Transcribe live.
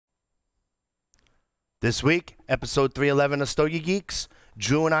This week, episode 311 of Stogie Geeks,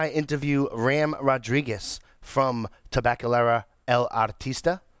 Drew and I interview Ram Rodriguez from Tabacalera El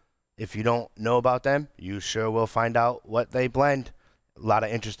Artista. If you don't know about them, you sure will find out what they blend. A lot of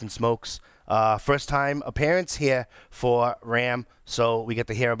interesting smokes. First time appearance here for Ram, so we get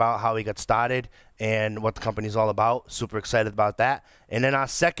to hear about how he got started and what the company's all about. Super excited about that. And then our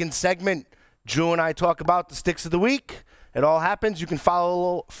second segment, Drew and I talk about the sticks of the week. It all happens. You can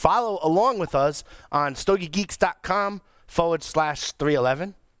follow along with us on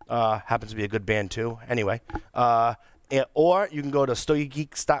stogiegeeks.com/311. Happens to be a good band too. Anyway, or you can go to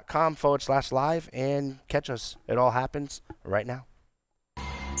stogiegeeks.com/live and catch us. It all happens right now.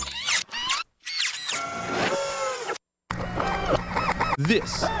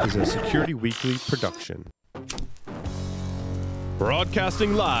 This is a Security Weekly production.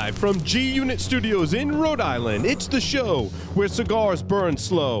 Broadcasting live from G-Unit Studios in Rhode Island, it's the show where cigars burn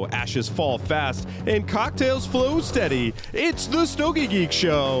slow, ashes fall fast, and cocktails flow steady. It's the Stogie Geek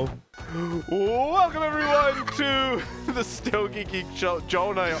Show. Welcome, everyone, to the Stogie Geek Show. Joe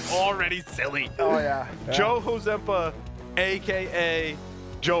and I are already silly. Oh, yeah. Joe Hozempa, a.k.a.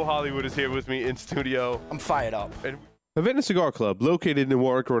 Joe Hollywood, is here with me in studio. I'm fired up. Havana Cigar Club, located in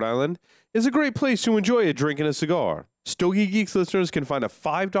Warwick, Rhode Island, is a great place to enjoy a drink and a cigar. Stogie Geeks listeners can find a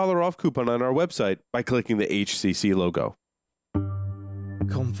 $5 off coupon on our website by clicking the HCC logo.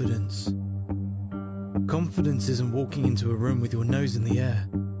 Confidence. Confidence isn't walking into a room with your nose in the air,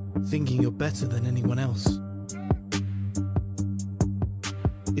 thinking you're better than anyone else.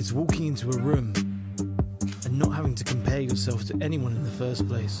 It's walking into a room and not having to compare yourself to anyone in the first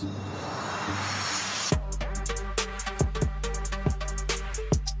place.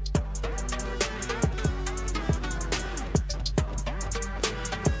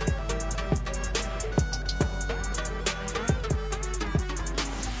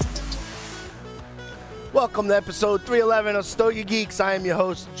 Welcome to episode 311 of Stogie Geeks. I am your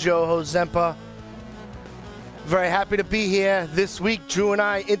host, Joe Hozempa. Very happy to be here. This week, Drew and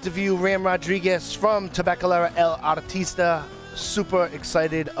I interview Ram Rodriguez from Tabacalera El Artista. Super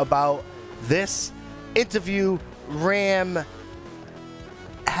excited about this interview. Ram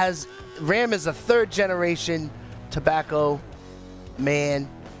is a third-generation tobacco man.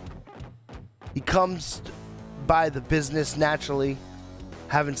 He comes by the business naturally,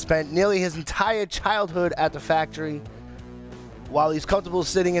 having spent nearly his entire childhood at the factory. While he's comfortable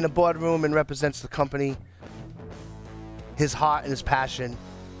sitting in a boardroom and represents the company, his heart and his passion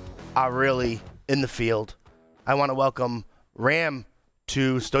are really in the field. I want to welcome Ram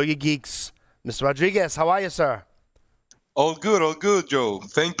to Stogie Geeks. Mr. Rodriguez, how are you, sir? All good, Joe.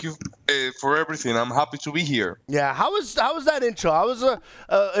 Thank you for everything. I'm happy to be here. Yeah, how was that intro?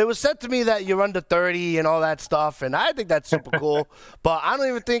 It was said to me that you're under 30 and all that stuff, and I think that's super cool. But I don't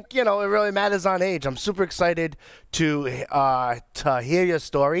even think it really matters on age. I'm super excited to hear your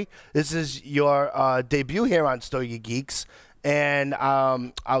story. This is your debut here on Stogie Geeks, and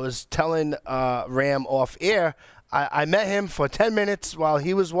I was telling Ram off air. I met him for 10 minutes while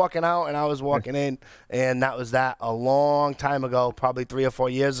he was walking out and I was walking in, and that was that a long time ago, probably 3 or 4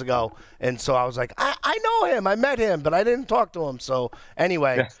 years ago. And so I was like, I know him. I met him, but I didn't talk to him. So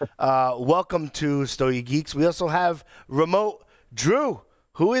anyway, welcome to Stogie Geeks. We also have remote Drew,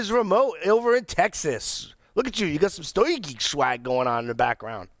 who is remote over in Texas. Look at you. You got some Stogie Geek swag going on in the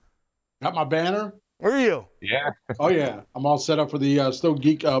background. Got my banner. Where are you? Yeah. Oh, yeah. I'm all set up for the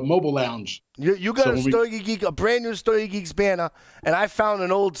Stogie Geek mobile lounge. You got a brand new Stogie Geeks banner, and I found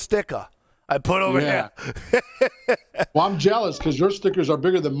an old sticker I put over here. Well, I'm jealous because your stickers are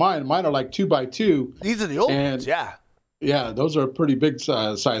bigger than mine. Mine are like 2x2. These are the old ones, yeah. Yeah, those are pretty big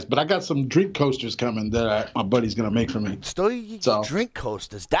size. But I got some drink coasters coming that my buddy's going to make for me. Stogie Geeks drink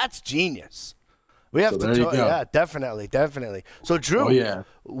coasters. That's genius. We have to talk. Yeah, definitely. So, Drew,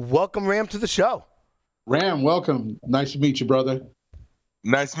 welcome Ram to the show. Ram, welcome. Nice to meet you, brother.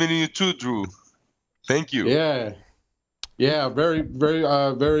 Nice meeting you too, Drew. Thank you. Yeah, very, becoming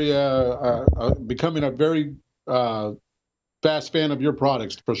a very fast fan of your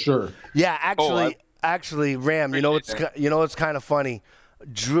products for sure. Yeah, actually, Ram, you know what's kind of funny.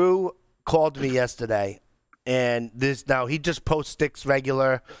 Drew called me yesterday, and now he just posts sticks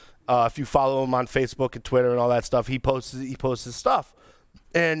regular. If you follow him on Facebook and Twitter and all that stuff, he posts his stuff.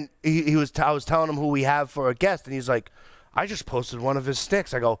 And I was telling him who we have for a guest, and he's like, I just posted one of his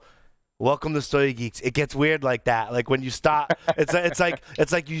sticks. I go, welcome to Stogie Geeks. It gets weird like that. Like when you start,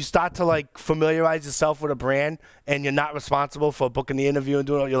 it's like you start to like familiarize yourself with a brand, and you're not responsible for booking the interview and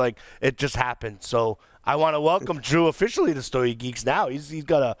doing it. You're like, it just happened. So I want to welcome Drew officially to Stogie Geeks now. He's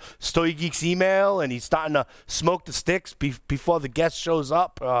got a Stogie Geeks email, and he's starting to smoke the sticks before the guest shows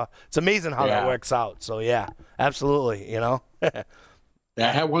up. It's amazing how that works out. So, yeah, absolutely, you know. Yeah,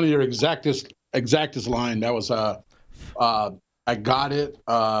 I had one of your exactest line. That was I got it.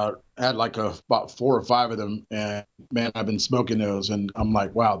 Had like about 4 or 5 of them, and man, I've been smoking those, and I'm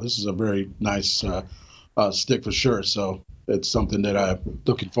like, wow, this is a very nice stick for sure. So it's something that I'm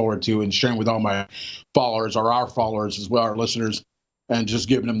looking forward to and sharing with all my followers, or our followers as well, our listeners, and just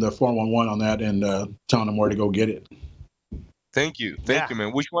giving them the 411 on that and telling them where to go get it. Thank you,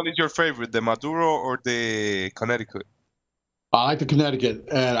 man. Which one is your favorite, the Maduro or the Connecticut? I like the Connecticut,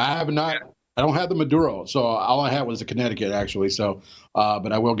 and I don't have the Maduro, so all I had was the Connecticut, actually. So,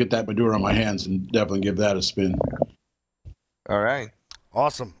 but I will get that Maduro in my hands and definitely give that a spin. All right.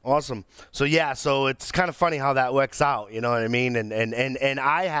 Awesome. So yeah, so it's kind of funny how that works out. You know what I mean? And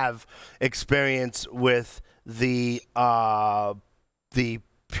I have experience with the Piero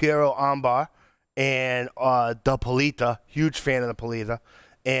Ambar and the Polita. Huge fan of the Polita,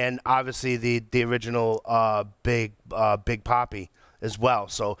 and obviously the original Big Papi as well.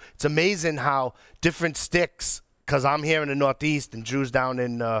 So it's amazing how different sticks, because I'm here in the Northeast and Drew's down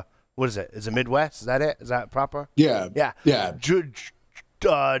in, what is it? Is it Midwest? Is that it? Is that proper? Yeah.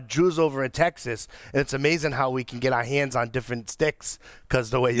 Drew's over in Texas, and it's amazing how we can get our hands on different sticks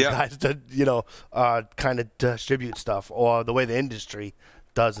because the way you guys, kind of distribute stuff, or the way the industry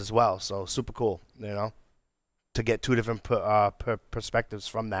does as well. So super cool, you know, to get 2 different perspectives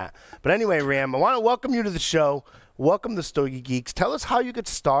from that. But anyway, Ram, I want to welcome you to the show. Welcome to Stogie Geeks. Tell us how you get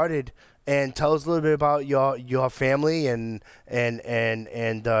started, and tell us a little bit about your family and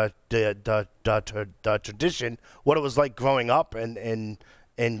the tradition, what it was like growing up and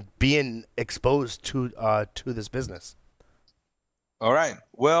being exposed to this business. All right.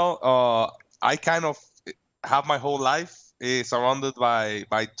 Well, I kind of have my whole life surrounded by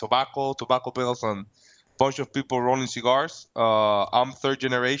tobacco bills, and bunch of people rolling cigars. I'm 3rd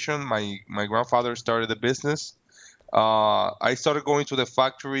generation. My grandfather started the business. I started going to the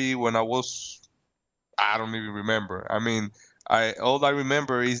factory when I don't even remember. I mean, all I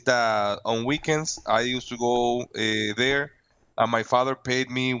remember is that on weekends I used to go there, and my father paid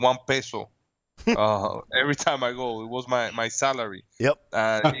me 1 peso every time I go. It was my salary. Yep.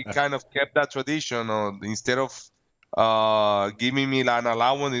 And he kind of kept that tradition. Instead of giving me an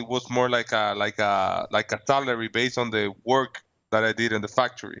allowance, it was more like a salary based on the work that I did in the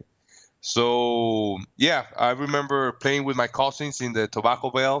factory. So yeah, I remember playing with my cousins in the tobacco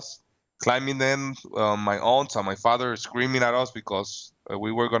bales, climbing them. My aunts and my father screaming at us because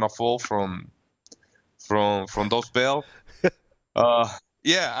we were gonna fall from those bales.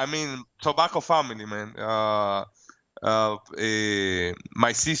 Yeah, I mean, tobacco family, man. My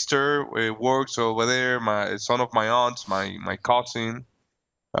sister works over there. My son of my aunts, my cousin.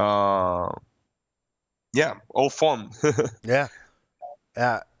 Yeah, all fun. Yeah.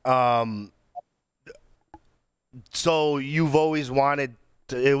 So you've always wanted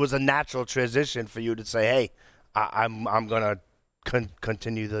to, it was a natural transition for you to say, hey, I'm gonna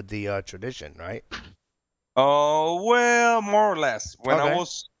continue the tradition, right? Well, more or less. When I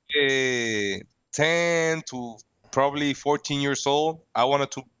was 10 to probably 14 years old, I wanted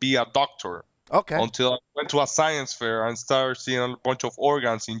to be a doctor. Okay. Until I went to a science fair and started seeing a bunch of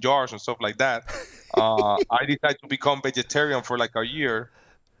organs in jars and stuff like that. I decided to become vegetarian for like a year.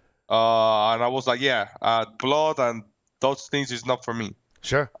 And I was like, blood and those things is not for me.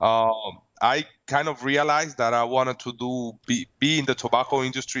 Sure. I kind of realized that I wanted to be in the tobacco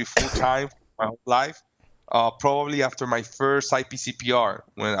industry full time my whole life. Probably after my first IPCPR,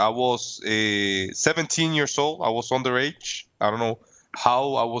 when I was 17 years old. I was underage. I don't know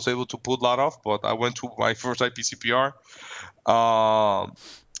how I was able to pull that off, but I went to my first IPCPR.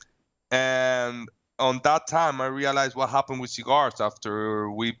 And on that time, I realized what happened with cigars after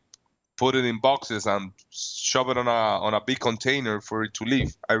we put it in boxes and shove it on a big container for it to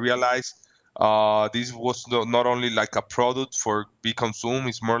leave. I realized this was not only like a product for be consumed,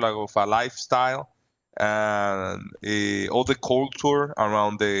 it's more like of a lifestyle. And all the culture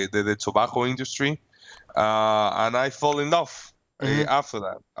around the tobacco industry, and I fell in love after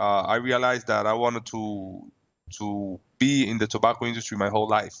that. I realized that I wanted to be in the tobacco industry my whole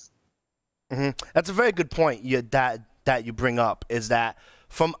life. That's a very good point that you bring up, is that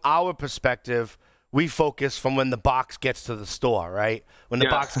from our perspective, we focus from when the box gets to the store, right? When the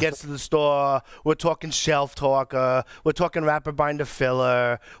box gets to the store, we're talking shelf talker, we're talking wrapper binder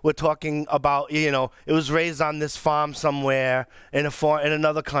filler, we're talking about, you know, it was raised on this farm somewhere in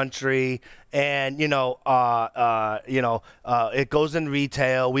another country, and it goes in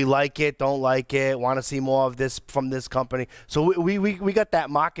retail. We like it, don't like it, want to see more of this from this company. So we got that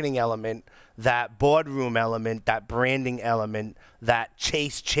marketing element, that boardroom element, that branding element, that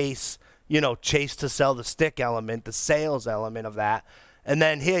chase to sell the stick element, the sales element of that. And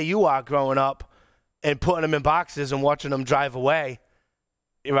then here you are growing up and putting them in boxes and watching them drive away,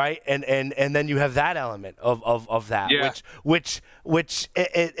 right? And then you have that element of that, which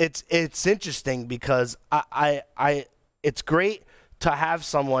it's interesting because it's great to have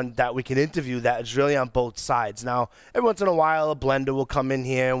someone that we can interview that is really on both sides. Now, every once in a while, a blender will come in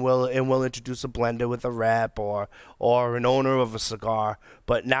here and we'll introduce a blender with a rep or an owner of a cigar.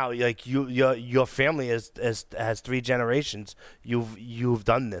 But now, like your family has 3 generations. You've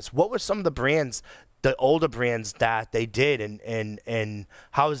done this. What were some of the brands, the older brands that they did, and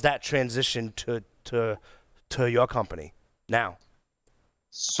how is that transition to your company now?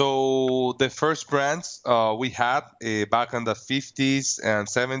 So the first brands we had back in the 50s and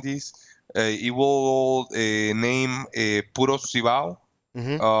 70s, it was named Puro Cibao.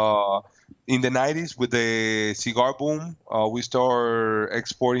 In the 90s, with the cigar boom, we started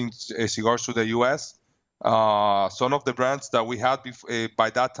exporting cigars to the U.S. Some of the brands that we had by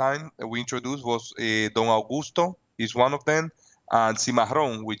that time we introduced was Don Augusto is one of them, and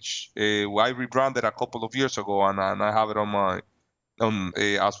Cimarron, which I rebranded a couple of years ago, and I have it on my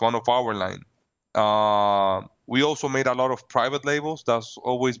as one of our line. We also made a lot of private labels. That's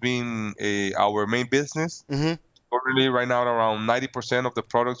always been our main business. Currently, right now, around 90% of the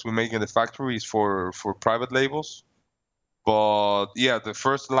products we make in the factory is for private labels. But yeah, the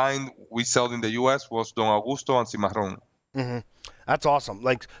first line we sell in the U.S. was Don Augusto and Cimarron. That's awesome.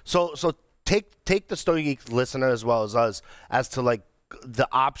 Like, so take the Stogie Geek listener as well as us as to like the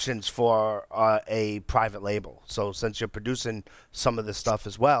options for a private label. So since you're producing some of this stuff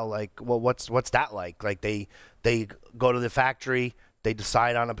as well, like, well, what's that like? Like they go to the factory, they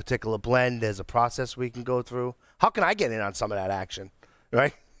decide on a particular blend. There's a process we can go through. How can I get in on some of that action,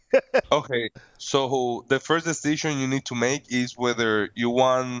 right? Okay, so the first decision you need to make is whether you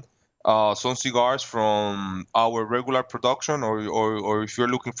want some cigars from our regular production, or if you're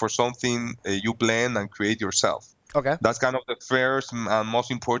looking for something you blend and create yourself. Okay. That's kind of the first and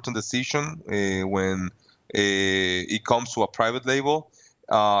most important decision when it comes to a private label.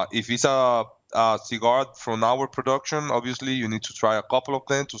 If it's a cigar from our production, obviously you need to try a couple of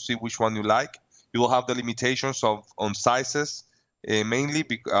them to see which one you like. You will have the limitations on sizes, mainly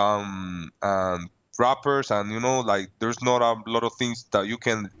wrappers, and like there's not a lot of things that you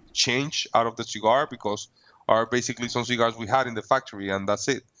can change out of the cigar because are basically some cigars we had in the factory, and that's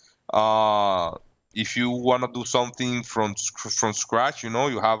it. If you want to do something from scratch,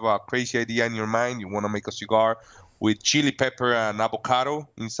 you have a crazy idea in your mind, you want to make a cigar with chili pepper and avocado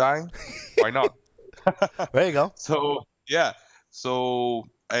inside, why not? There you go. So yeah,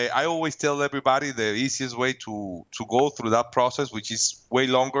 I always tell everybody the easiest way to go through that process, which is way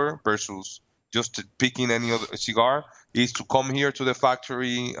longer versus just picking any other cigar, is to come here to the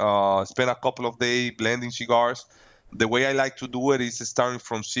factory, spend a couple of days blending cigars. The way I like to do it is starting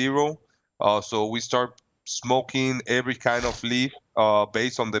from zero. So we start smoking every kind of leaf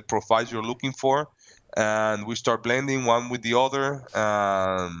based on the profiles you're looking for, and we start blending one with the other,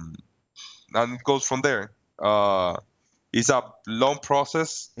 and it goes from there. It's a long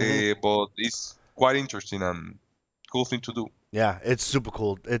process, but it's quite interesting and cool thing to do. Yeah, it's super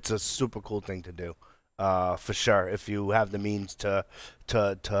cool. It's a super cool thing to do, for sure. If you have the means to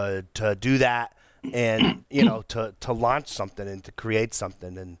do that, and to launch something and to create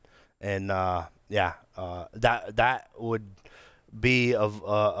something, that would be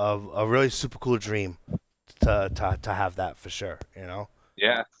a really super cool dream to have that for sure.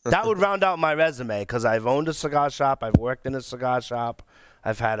 Yeah. That would round out my resume because I've owned a cigar shop, I've worked in a cigar shop,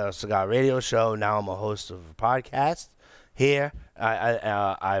 I've had a cigar radio show. Now I'm a host of a podcast here.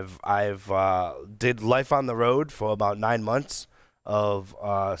 I've did life on the road for about 9 months of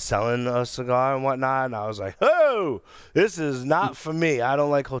selling a cigar and whatnot, and I was like, oh, this is not for me. I don't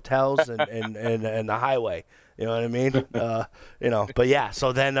like hotels and the highway. You know what I mean? But yeah,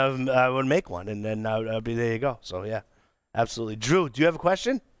 so then I would make one, and then I'd be there you go. So yeah, absolutely. Drew, do you have a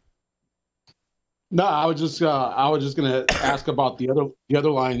question? No, I was just gonna ask about the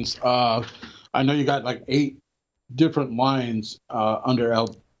other lines. I know you got like 8 different lines under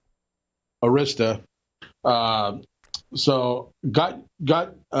El Artista. So got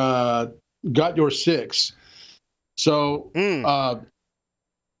got your six. So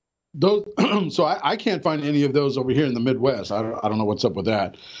those, so I can't find any of those over here in the Midwest. I don't know what's up with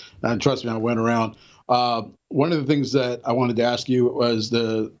that. And trust me, I went around. One of the things that I wanted to ask you was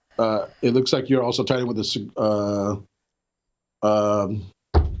it looks like you're also tied in with the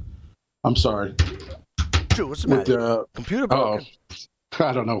I'm sorry. Drew, what's the matter? Computer broken.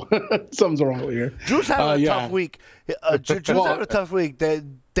 I don't know. Something's wrong over here. Drew's having a tough week. Drew's having a tough week. They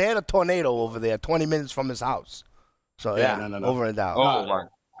had a tornado over there 20 minutes from his house. So, no. Over and down. Oh,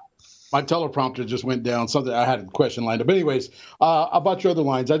 my teleprompter just went down. Something I had a question lined up. But anyways, about your other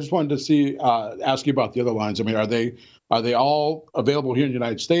lines, I just wanted to ask you about the other lines. I mean, are they all available here in the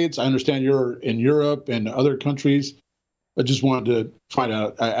United States? I understand you're in Europe and other countries. I just wanted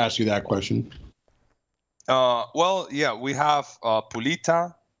to ask you that question. Well, yeah, we have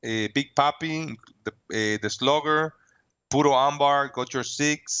Pulita, Big Papi, the Slugger, Puro Ambar, Got Your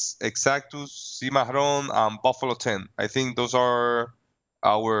Six, Exactus, Cimarron, and Buffalo 10. I think those are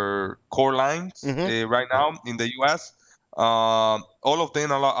our core lines right now in the U.S. All of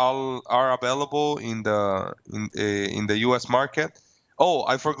them are available in the U.S. market. Oh,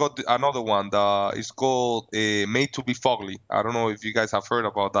 I forgot another one. It's called Made to be Fugly. I don't know if you guys have heard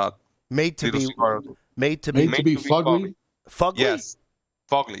about that. Made to be Fugly? Fugly? Yes,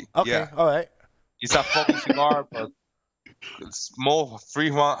 Fugly. Okay, yeah. All right. It's a Fugly cigar, but small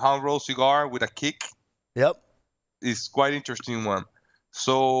free-hand roll cigar with a kick. Yep. It's quite interesting one.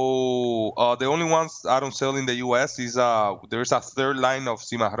 So the only ones I don't sell in the U.S. is there's a third line of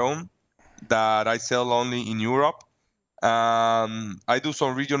Cimarron that I sell only in Europe. I do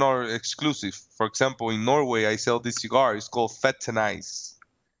some regional exclusive. For example, in Norway, I sell this cigar. It's called Fettenice.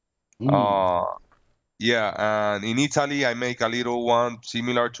 Yeah, and in Italy, I make a little one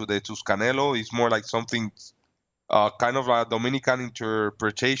similar to the Tuscanello. It's more like something kind of a Dominican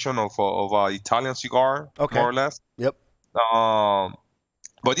interpretation of an Italian cigar, more or less. Yep.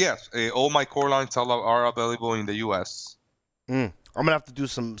 But yes, all my core lines are available in the U.S. I'm gonna have to do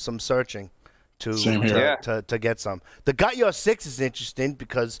some searching to get some. The Got Your Six is interesting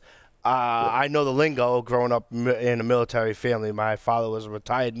because I know the lingo growing up in a military family. My father was a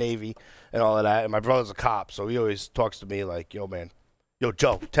retired Navy and all of that, and my brother's a cop, so he always talks to me like, "Yo, man, yo,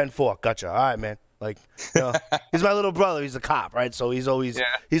 Joe, 10-4, gotcha. All right, man." Like, you know, he's my little brother. He's a cop, right? So he's always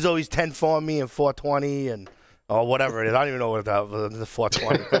 10-4 me and 420 and. Or whatever it is. I don't even know what the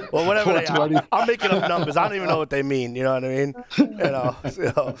 420. Well, whatever they are. I'm making up numbers. I don't even know what they mean. You know what I mean?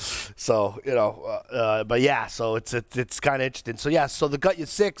 But yeah, so it's kind of interesting. So yeah, so the Got Your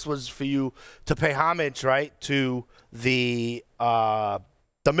Six was for you to pay homage, right, to the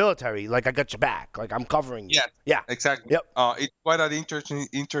military. Like, I got your back. Like, I'm covering you. Yeah, exactly. Yep. It's quite an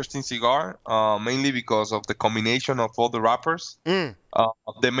interesting cigar, mainly because of the combination of all the wrappers. The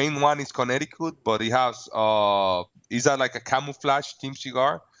main one is Connecticut, but it has it's like a camouflage team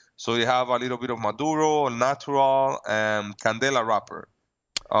cigar. So you have a little bit of Maduro, Natural, and Candela wrapper.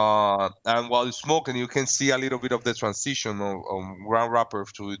 And while you're smoking, you can see a little bit of the transition of one wrapper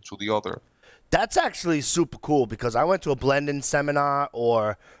to the other. That's actually super cool because I went to a blending seminar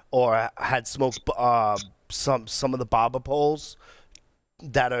or had smoked some of the barber poles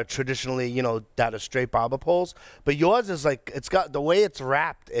that are traditionally, you know, that are straight barber poles. But yours is like, it's got the way it's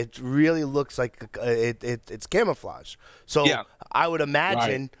wrapped. It really looks like it's camouflage. So I would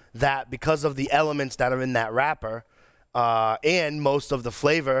imagine that because of the elements that are in that wrapper, and most of the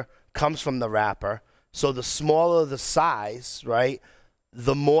flavor comes from the wrapper. So the smaller the size, right,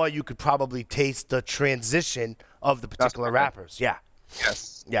 the more you could probably taste the transition of the particular wrappers. Yeah.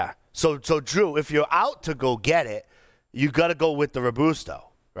 Yes. Yeah. So Drew, if you're out to go get it, you got to go with the Robusto,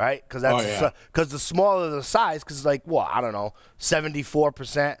 right? Because the smaller the size, because like I don't know,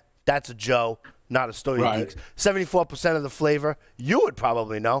 74%. That's a Joe, not a Stogie Geeks. 74% of the flavor, you would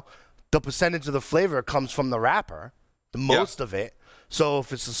probably know. The percentage of the flavor comes from the wrapper, the most of it. So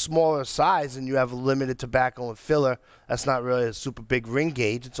if it's a smaller size and you have a limited tobacco and filler, that's not really a super big ring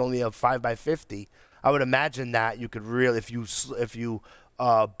gauge. It's only a 5x50. I would imagine that you could really, if you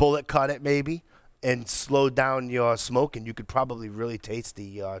bullet cut it maybe and slow down your smoking, you could probably really taste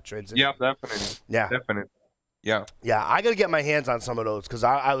the transition. Yeah, definitely. Yeah, definitely. Yeah. Yeah, I gotta get my hands on some of those because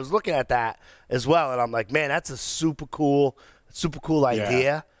I was looking at that as well, and I'm like, man, that's a super cool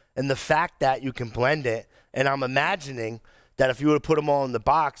idea, and the fact that you can blend it, and I'm imagining that if you were to put them all in the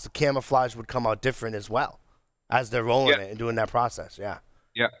box, the camouflage would come out different as well as they're rolling it and doing that process. Yeah.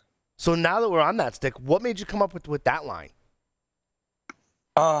 Yeah. So now that we're on that stick, what made you come up with that line?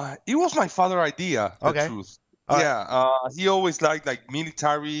 It was my father's idea, the truth. Right. He always liked like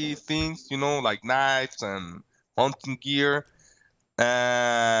military things, you know, like knives and hunting gear.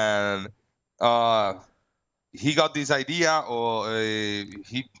 And he got this idea, or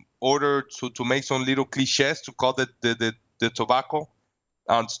he ordered to make some little cliches to cut the tobacco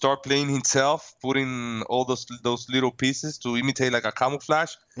and start playing himself, putting all those little pieces to imitate like a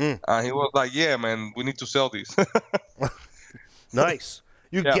camouflage. And he was like, yeah, man, we need to sell this. Nice.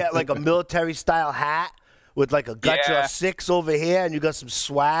 You get like a military style hat with like a Gotcha 6 over here, and you got some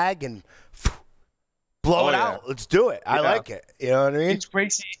swag, and blow it out. Let's do it. I like it. You know what I mean? It's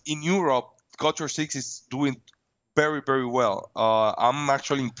crazy. In Europe, Gotcha 6 is doing very, very well. I'm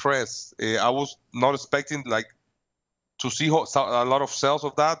actually impressed. I was not expecting to see a lot of sales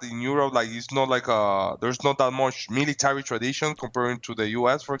of that in Europe. Like, it's not like there's not that much military tradition comparing to the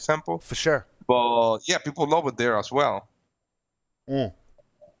US, for example. For sure. But yeah, people love it there as well.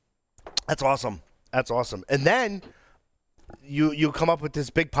 That's awesome. That's awesome. And then you come up with this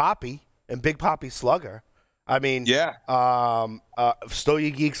Big Papi and Big Papi Slugger. I mean,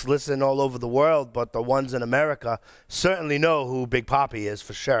 Stogie Geeks listen all over the world, but the ones in America certainly know who Big Papi is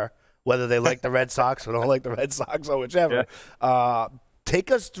for sure, whether they like the Red Sox or don't like the Red Sox or whichever. Yeah.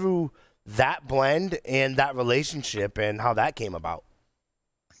 Take us through that blend and that relationship and how that came about.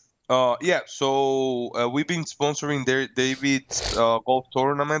 So we've been sponsoring David's golf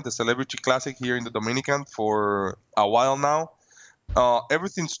tournament, the Celebrity Classic here in the Dominican, for a while now.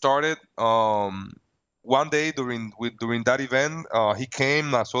 Everything started one day during that event. He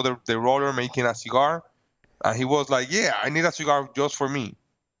came, I saw the roller making a cigar, and he was like, yeah, I need a cigar just for me.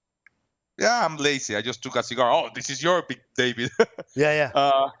 Yeah, I'm lazy. I just took a cigar. Oh, this is your Big David. He was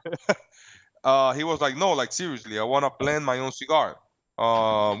like, no, like seriously, I want to blend my own cigar.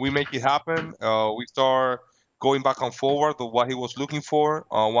 We make it happen. We start going back and forward of what he was looking for.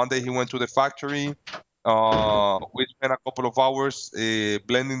 One day he went to the factory. We spent a couple of hours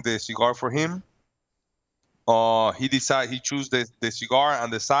blending the cigar for him. He chose the cigar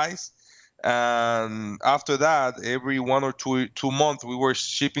and the size. And after that, every 1 or 2 months, we were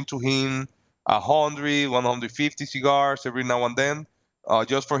shipping to him 100, 150 cigars every now and then,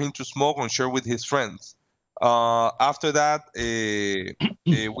 just for him to smoke and share with his friends. After that, we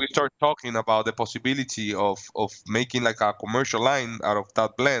start talking about the possibility of making like a commercial line out of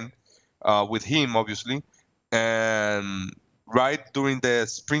that blend with him, obviously. And right during the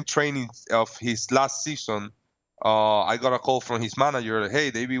spring training of his last season, I got a call from his manager. Hey,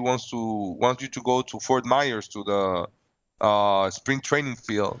 David wants you to go to Fort Myers to the spring training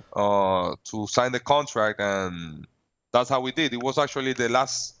field to sign the contract, and that's how we did. It was actually the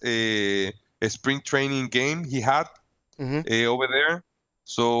last spring training game he had over there,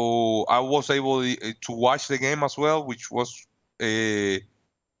 so I was able to watch the game as well, which was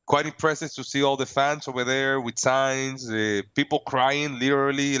quite impressive to see all the fans over there with signs, people crying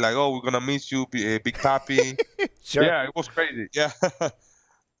literally, like, oh, we're gonna miss you, Big Papi. Sure. Yeah, it was crazy. Yeah.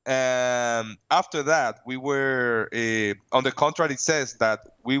 And after that, we were on the contract. It says that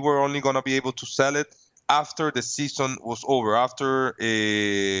we were only gonna be able to sell it after the season was over, after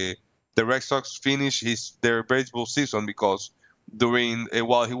the Red Sox finished their baseball season, because during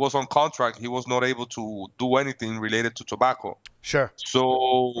while he was on contract, he was not able to do anything related to tobacco. Sure.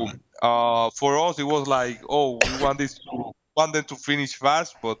 So for us, it was like, oh, we want them to finish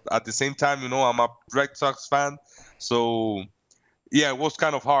fast, but at the same time, I'm a Red Sox fan, so yeah, it was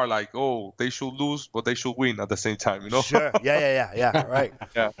kind of hard. Like, oh, they should lose, but they should win at the same time, Sure. Yeah. Right.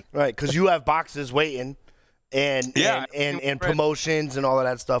 Yeah. Right. Because you have boxes waiting, and promotions and all of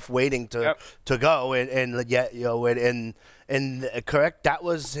that stuff waiting to go, and yet and correct. That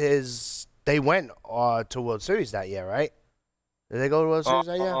was his. They went to World Series that year, right? Did they go to World Series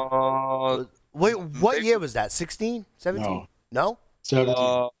that year? Wait, what year was that? 16? 17? No? 17.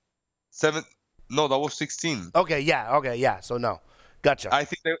 No, that was 16. Okay, yeah. So no. Gotcha. I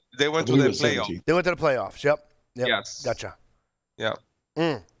think they went to the playoffs. They went to the playoffs. Yep. Yes. Gotcha. Yeah.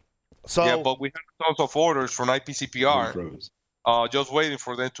 So yeah, but we had tons of orders from IPCPR, just waiting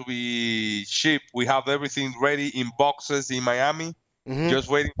for them to be shipped. We have everything ready in boxes in Miami, just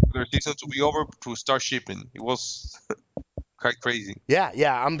waiting for their season to be over to start shipping. It was quite crazy.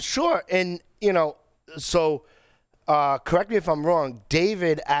 Yeah, I'm sure. And, so correct me if I'm wrong,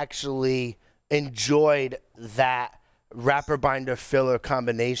 David actually enjoyed that wrapper binder filler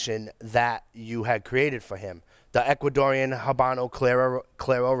combination that you had created for him. The Ecuadorian Habano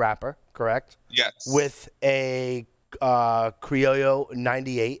Claro wrapper, correct? Yes. With a Criollo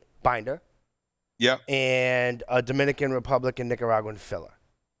 98 binder. Yep. And a Dominican Republic and Nicaraguan filler.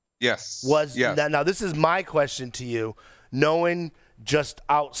 Yes. Now this is my question to you. Knowing just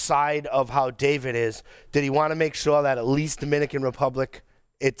outside of how David is, did he want to make sure that at least Dominican Republic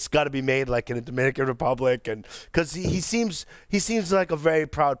it's got to be made like in the Dominican Republic, and because he seems like a very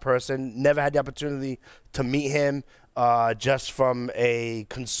proud person. Never had the opportunity to meet him, just from a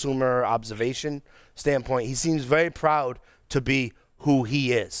consumer observation standpoint. He seems very proud to be who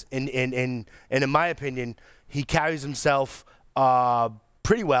he is, and in my opinion, he carries himself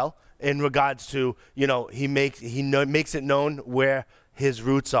pretty well in regards to, you know, he makes it known where his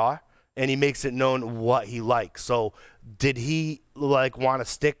roots are, and he makes it known what he likes. So did he like want to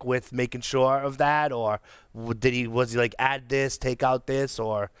stick with making sure of that, or was he like add this, take out this,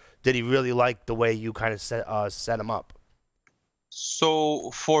 or did he really like the way you kind of set him up? So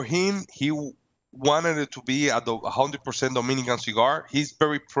for him, he wanted it to be a 100% Dominican cigar. He's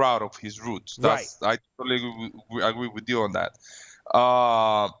very proud of his roots. I totally agree with you on that.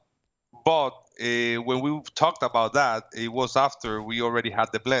 But when we talked about that, it was after we already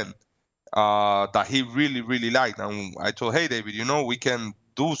had the blend that he really, really liked. And I told, hey, David, you know, we can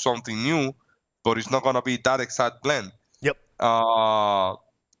do something new, but it's not going to be that exact blend. Yep.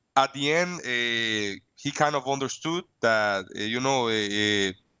 At the end, he kind of understood that, you know,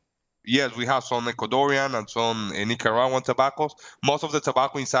 yes, we have some Ecuadorian and some Nicaraguan tobaccos. Most of the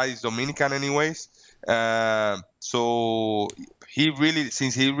tobacco inside is Dominican anyways. So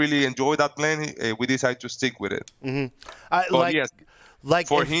since he really enjoyed that blend, we decided to stick with it. Mm-hmm. Yes,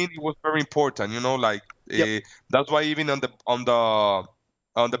 for him, it was very important, you know, like, yep. That's why even on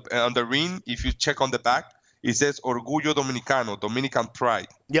the ring, if you check on the back, it says Orgullo Dominicano, Dominican pride.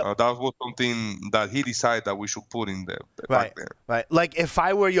 Yep. That was something that he decided that we should put in the back there. Right. Like if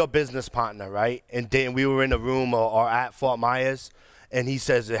I were your business partner, right, and we were in a room or at Fort Myers, and he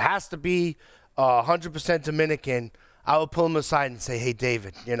says it has to be 100% Dominican, I would pull him aside and say, hey,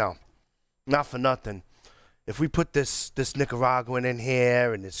 David, you know, not for nothing, if we put this Nicaraguan in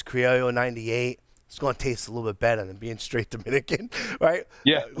here and this Criollo 98, it's going to taste a little bit better than being straight Dominican, right?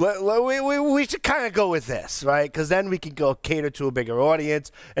 Yeah. We should kind of go with this, right? Because then we can go cater to a bigger audience.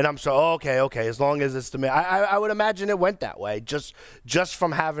 And I'm so, okay, as long as it's Dominican. I would imagine it went that way. Just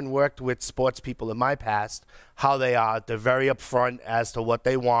from having worked with sports people in my past, how they are. They're very upfront as to what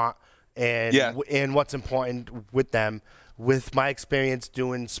they want and what's important with them. With my experience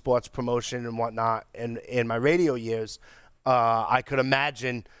doing sports promotion and whatnot in my radio years, I could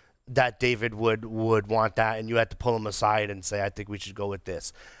imagine that David would want that, and you had to pull him aside and say, I think we should go with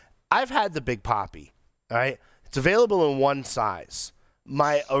this. I've had the Big Poppy, all right? It's available in one size.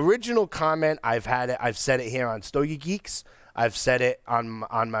 My original comment, I've said it here on Stogie Geeks. I've said it on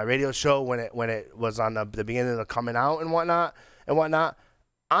my radio show when it was on the beginning of coming out and whatnot.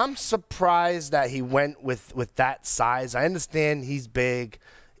 I'm surprised that he went with that size. I understand he's big.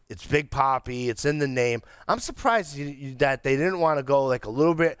 It's Big Poppy. It's in the name. I'm surprised that they didn't want to go like a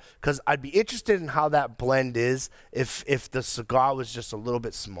little bit, because I'd be interested in how that blend is if the cigar was just a little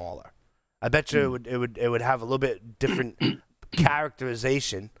bit smaller. I bet you it would have a little bit different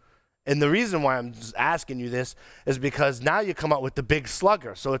characterization. And the reason why I'm just asking you this is because now you come out with the big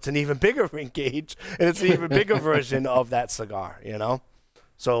slugger, so it's an even bigger ring gauge and it's an even bigger version of that cigar, you know.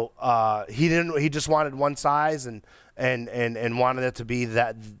 So he just wanted one size and wanted it to be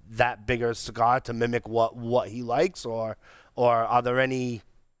that bigger cigar to mimic what he likes, or are there any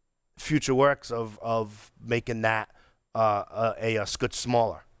future works of making that a scotch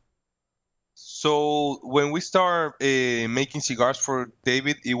smaller? So when we start making cigars for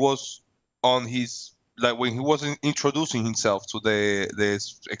David, it was on his, like, when he was introducing himself to the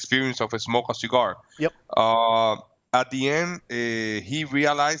experience of a smoke a cigar. Yep. At the end, he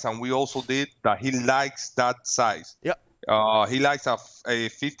realized, and we also did, that he likes that size. Yep. He likes a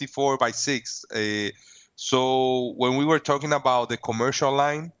 54 by 6. So when we were talking about the commercial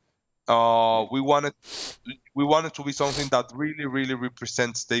line, we wanted to be something that really, really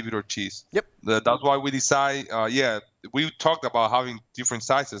represents David Ortiz. Yep. That's why we decide. We talked about having different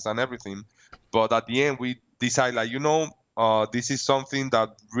sizes and everything, but at the end we decide, like, this is something that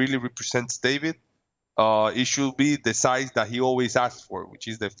really represents David. It should be the size that he always asks for, which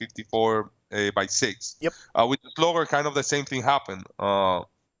is the 54 by 6. Yep. With the slugger, kind of the same thing happened.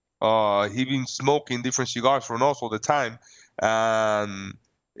 He been smoking different cigars from us all the time, and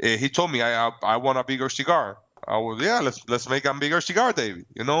he told me, I want a bigger cigar. I was, let's make a bigger cigar, David.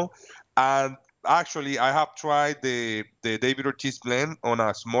 And actually, I have tried the David Ortiz blend on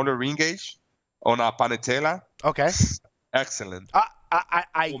a smaller ring gauge, on a panetela. Okay. Excellent.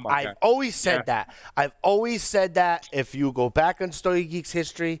 I've always said that. I've always said that. If you go back on Stogie Geeks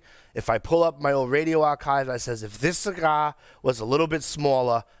history, if I pull up my old radio archives, I says if this cigar was a little bit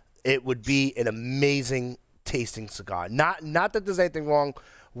smaller, it would be an amazing tasting cigar. Not that there's anything wrong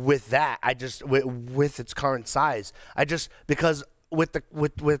with that. I just with its current size. Because with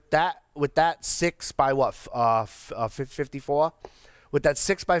that 6 by what 54, with that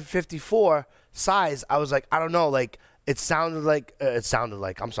 6 by 54 size, I was like, I don't know, like it sounded like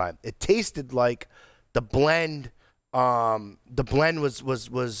I'm sorry, it tasted like the blend. The blend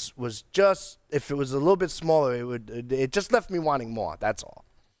was just, if it was a little bit smaller, it just left me wanting more. That's all.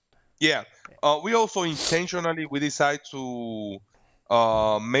 Yeah. We also intentionally we decided to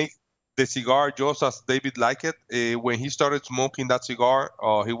make the cigar just as David liked it. When he started smoking that cigar,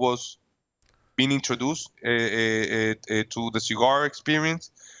 he was being introduced to the cigar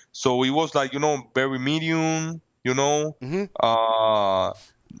experience. So it was like, very medium, not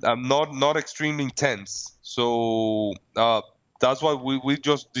extremely intense. So that's why we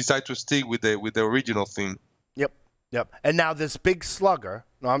just decided to stick with the original theme. Yep. And now this big slugger,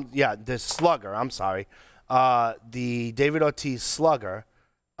 this slugger, I'm sorry, the David Ortiz slugger.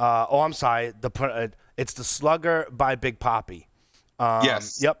 I'm sorry, it's the slugger by Big Papi.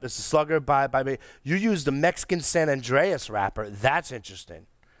 Yes. Yep, it's the slugger by Big. You use the Mexican San Andreas wrapper. That's interesting,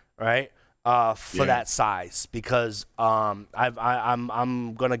 right? For that size, because I'm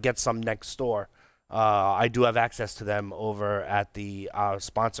gonna get some next door. I do have access to them over at the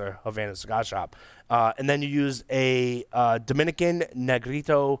sponsor, Havana Cigar Shop. And then you use a Dominican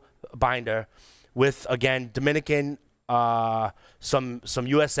Negrito binder with, again, Dominican, some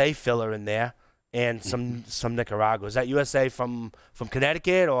USA filler in there, and some Nicaragua. Is that USA from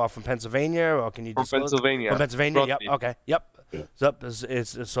Connecticut or from Pennsylvania, or can you From disclose? Pennsylvania. From Pennsylvania. Yep. Broadleaf. Okay. Yep. Yeah. So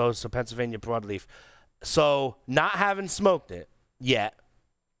it's Pennsylvania broadleaf. So not having smoked it yet,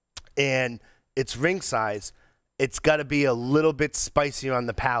 and it's ring size, it's got to be a little bit spicier on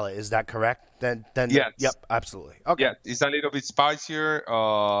the palate. Is that correct? Then Yes. Yep, absolutely. Okay. Yeah, it's a little bit spicier,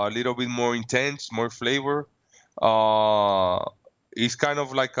 a little bit more intense, more flavor. It's kind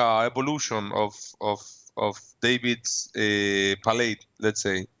of like a evolution of David's palate, let's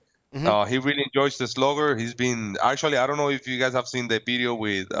say. He really enjoys the slugger. He's been actually, I don't know if you guys have seen the video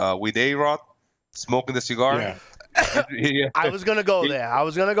with A-Rod smoking the cigar. Yeah. Yeah. I was gonna go there. I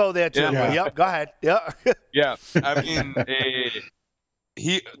was gonna go there too. Yeah. Yep. Go ahead. Yep. Yeah, I mean,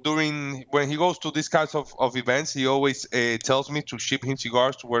 when he goes to these kinds of events, he always tells me to ship him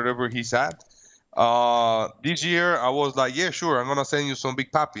cigars to wherever he's at. This year, I was like, yeah, sure, I'm gonna send you some Big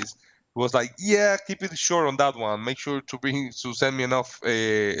Papis. He was like, yeah, keep it short on that one. Make sure to send me enough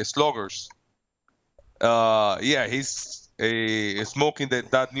sluggers. Yeah, he's smoking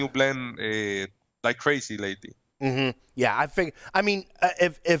that new blend like crazy lately. Yeah, I think. I mean,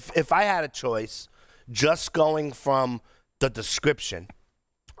 if I had a choice, just going from the description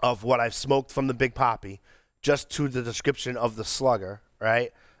of what I've smoked from the Big Papi, just to the description of the slugger,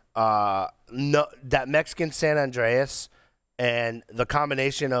 right? No, that Mexican San Andreas and the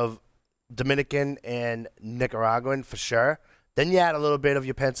combination of Dominican and Nicaraguan for sure. Then you add a little bit of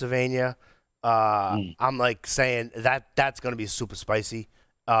your Pennsylvania. I'm like saying that's going to be super spicy,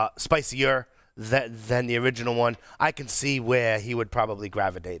 spicier than the original one. I can see where he would probably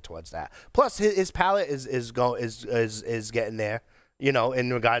gravitate towards that. Plus, his palate is getting there,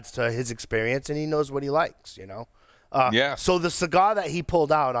 in regards to his experience, and he knows what he likes, Yeah. So the cigar that he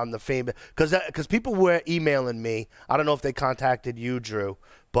pulled out on the famous, because people were emailing me. I don't know if they contacted you, Drew,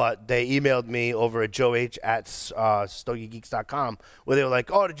 but they emailed me over at joeh@stogiegeeks.com, where they were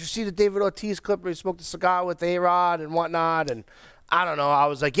like, "Oh, did you see the David Ortiz clip where he smoked a cigar with A-Rod and whatnot?" And I don't know. I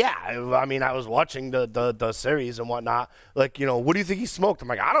was like, yeah. I mean, I was watching the series and whatnot. Like, what do you think he smoked? I'm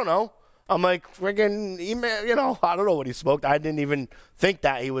like, I don't know. I'm like, friggin' email, I don't know what he smoked. I didn't even think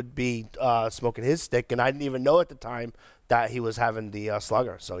that he would be smoking his stick, and I didn't even know at the time that he was having the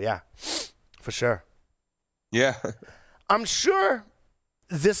slugger. So, yeah, for sure. Yeah. I'm sure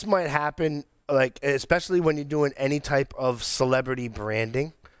this might happen, like, especially when you're doing any type of celebrity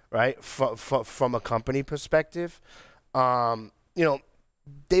branding, right, from a company perspective.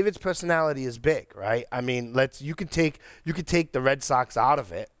 David's personality is big, right? I mean, you could take the Red Sox out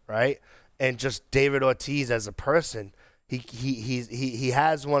of it, right? And just David Ortiz as a person, he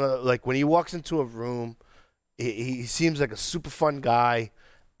has one of, like, when he walks into a room, he seems like a super fun guy.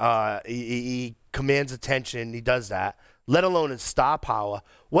 He commands attention. He does that, let alone his star power.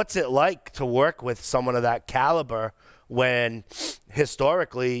 What's it like to work with someone of that caliber when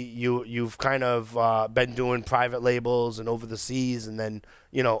historically you've kind of been doing private labels and over the seas, and then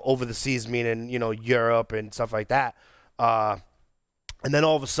over the seas meaning Europe and stuff like that, and then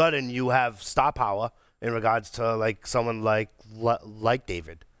all of a sudden you have star power in regards to like someone like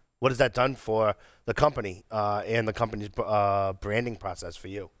David. What has that done for the company and the company's branding process for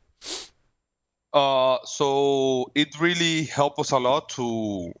you? So it really helped us a lot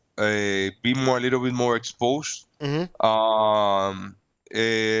to be a little bit more exposed.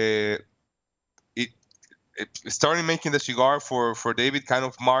 It starting making the cigar for David kind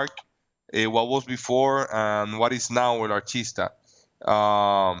of mark what was before and what is now El Artista.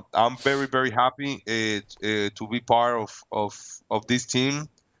 I'm very, very happy to be part of this team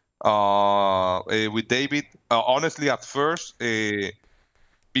with David. Honestly, at first,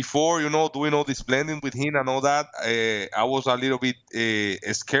 before doing all this blending with him and all that, I was a little bit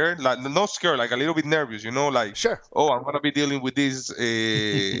scared, like not scared, like a little bit nervous, like Sure. Oh, I'm gonna be dealing with this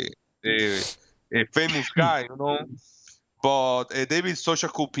famous guy, But David's such a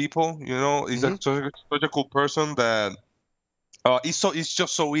cool people, He's such a cool person that it's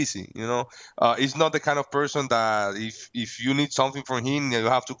just so easy, He's not the kind of person that if you need something from him, you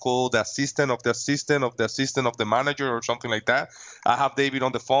have to call the assistant of the assistant of the assistant of the manager or something like that. I have David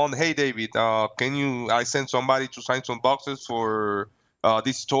on the phone. Hey, David, I send somebody to sign some boxes for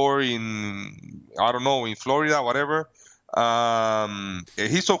this store in, I don't know, in Florida, whatever.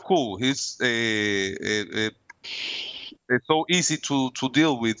 He's so cool. It's so easy to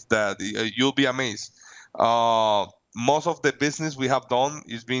deal with that. You'll be amazed. Most of the business we have done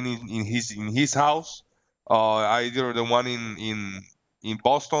is been in his house, either the one in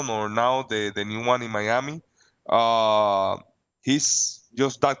Boston or now the new one in Miami. He's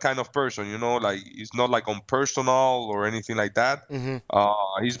just that kind of person, like he's not like unpersonal or anything like that.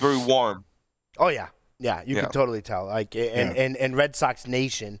 He's very warm. Oh yeah, you can totally tell. Like, and Red Sox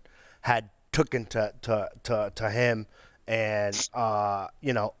Nation had taken to him, and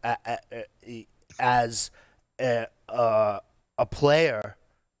as a player,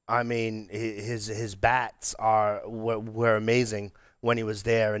 I mean, his bats were amazing when he was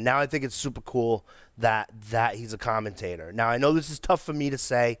there, and now I think it's super cool that he's a commentator. Now I know this is tough for me to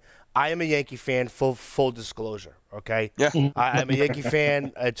say. I am a Yankee fan, full disclosure. Okay. Yeah. I'm a Yankee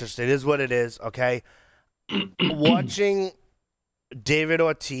fan. It is what it is. Okay. Watching David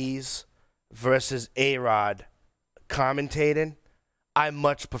Ortiz versus A-Rod commentating, I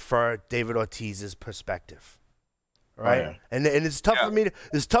much prefer David Ortiz's perspective. Right. Oh, yeah. And it's tough for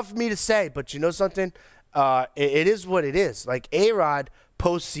me to say, but you know something? It is what it is. Like A-Rod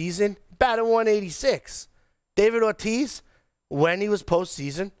postseason batted 186. David Ortiz, when he was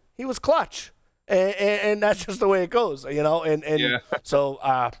postseason, he was clutch. And that's just the way it goes, So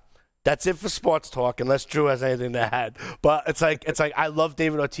that's it for sports talk, unless Drew has anything to add. But it's like I love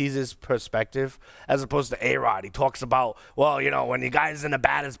David Ortiz's perspective as opposed to A-Rod. He talks about, when the guy's in the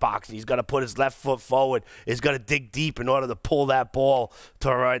batter's box, he's got to put his left foot forward. He's got to dig deep in order to pull that ball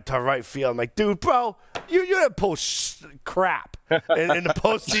to right field. I'm like, dude, bro, you didn't pull crap in the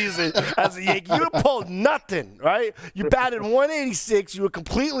postseason as a Yankee. You didn't pull nothing, right? You batted 186. You were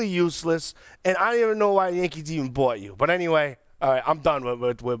completely useless, and I don't even know why the Yankees even bought you. But anyway. All right, I'm done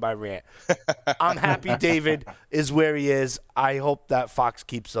with my rant. I'm happy David is where he is. I hope that Fox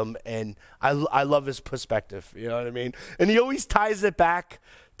keeps him, and I love his perspective. You know what I mean? And he always ties it back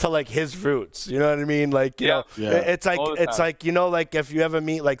to like his roots. You know what I mean? Like it's like like if you ever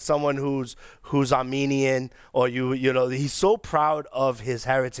meet like someone who's Armenian or he's so proud of his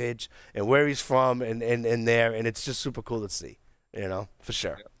heritage and where he's from and there, and it's just super cool to see. For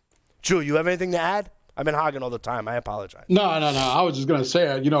sure. Yeah. Drew, you have anything to add? I've been hogging all the time. I apologize. No. I was just gonna say,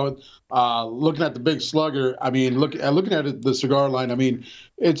 looking at the big slugger. I mean, looking at the cigar line. I mean,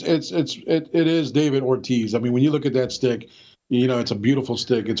 it is David Ortiz. I mean, when you look at that stick, it's a beautiful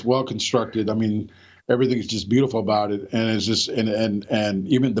stick. It's well constructed. I mean, everything is just beautiful about it, and it's just and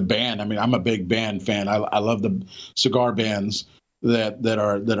even the band. I mean, I'm a big band fan. I love the cigar bands that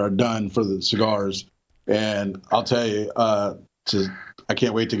are done for the cigars, and I'll tell you, I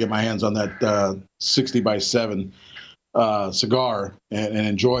can't wait to get my hands on that 60 by 7 cigar and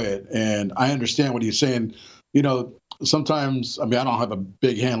enjoy it. And I understand what he's saying. Sometimes, I mean, I don't have a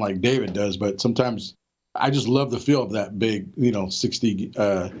big hand like David does, but sometimes I just love the feel of that big, 60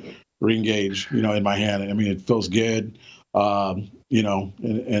 ring gauge, in my hand. I mean, it feels good, and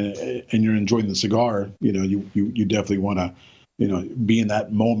you're enjoying the cigar. You definitely want to, be in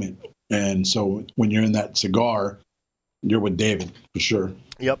that moment. And so when you're in that cigar, you're with David for sure.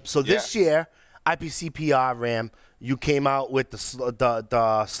 Yep. So this year, IPCPR Ram, you came out with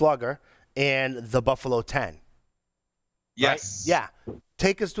the Slugger and the Buffalo 10. Yes. Right? Yeah.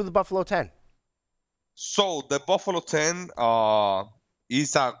 Take us through the Buffalo 10. So the Buffalo 10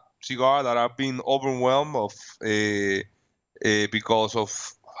 is a cigar that I've been overwhelmed of because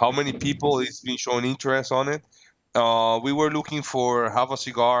of how many people it's been showing interest on it. We were looking for have a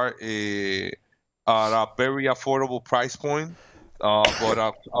cigar at a very affordable price point. but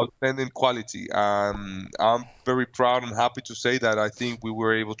outstanding quality. I'm very proud and happy to say that I think we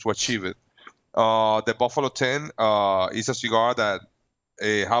were able to achieve it. The Buffalo 10 is a cigar that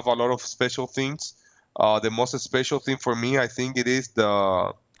have a lot of special things. The most special thing for me, I think, it is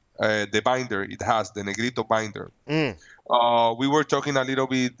the binder. It has the Negrito binder. We were talking a little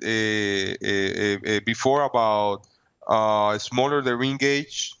bit before about smaller the ring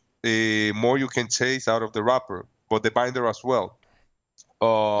gauge, more you can taste out of the wrapper, but the binder as well.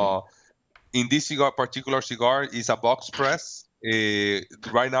 In this particular cigar, is a box press.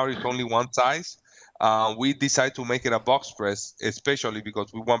 Right now, it's only one size. We decided to make it a box press, especially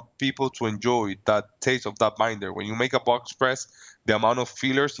because we want people to enjoy that taste of that binder. When you make a box press, the amount of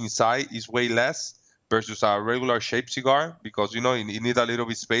fillers inside is way less versus a regular shaped cigar, because you need a little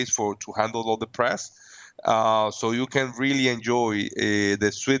bit space to handle all the press. So you can really enjoy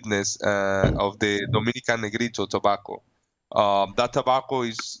the sweetness of the Dominican Negrito tobacco. That tobacco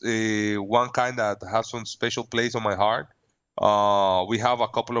is one kind that has some special place on my heart. We have a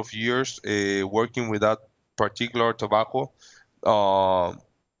couple of years working with that particular tobacco.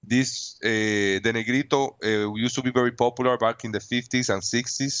 The Negrito used to be very popular back in the 50s and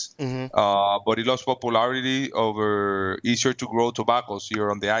 60s, but it lost popularity over easier to grow tobaccos here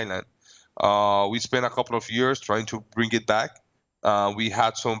on the island. We spent a couple of years trying to bring it back. We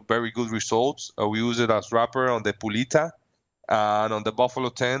had some very good results. We use it as wrapper on the Pulita, and on the Buffalo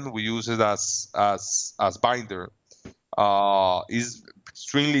 10, we use it as binder. Is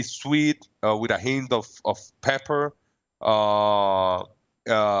extremely sweet with a hint of pepper. For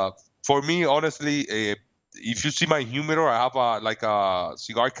me, honestly, if you see my humidor, I have a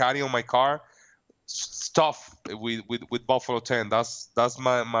cigar caddy on my car, stuffed with Buffalo 10. That's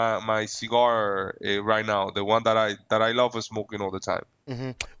my cigar right now, the one that I love smoking all the time.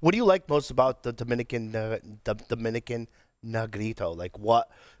 What do you like most about the Dominican Negrito? Like what?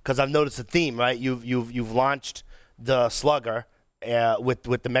 Because I've noticed a theme, right? You've launched the Slugger with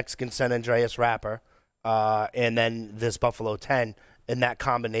the Mexican San Andreas wrapper, and then this Buffalo 10, and that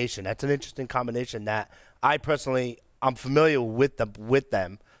combination. That's an interesting combination that I personally, I'm familiar with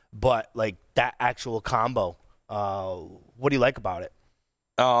them, but like that actual combo, what do you like about it?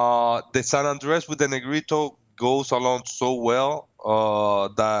 The San Andres with the Negrito goes along so well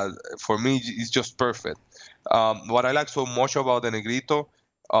that for me it's just perfect. What I like so much about the Negrito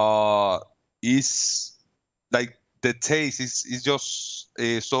is like the taste is just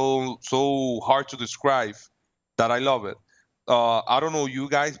so hard to describe that I love it. I don't know you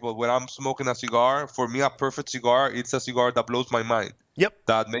guys, but when I'm smoking a cigar, for me a perfect cigar, it's a cigar that blows my mind. Yep.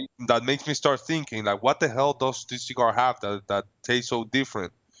 That makes me start thinking like, what the hell does this cigar have that tastes so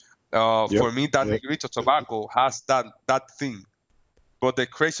different? For me, that Negrito tobacco has that thing. But the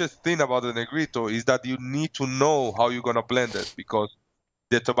craziest thing about the Negrito is that you need to know how you're gonna blend it, because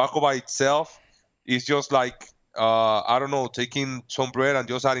the tobacco by itself is just like I don't know, taking some bread and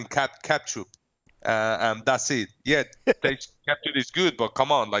just adding ketchup, and that's it. Yeah, ketchup is good, but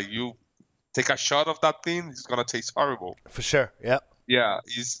come on, like you take a shot of that thing, it's gonna taste horrible. For sure. Yep. Yeah.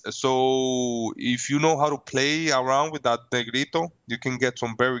 So if you know how to play around with that Negrito, you can get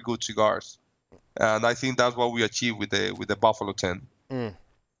some very good cigars, and I think that's what we achieve with the Buffalo 10.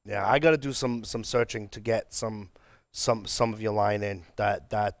 Yeah, I got to do some searching to get some of your line in that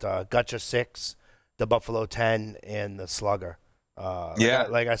Gotcha 6. The Buffalo 10 and the Slugger.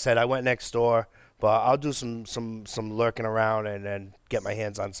 Like I said, I went next door, but I'll do some lurking around and then get my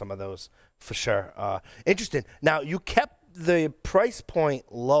hands on some of those for sure. Interesting. Now you kept the price point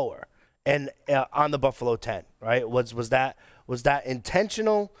lower and on the Buffalo 10, right? Was that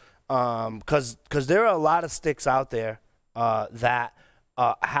intentional? Because there are a lot of sticks out there that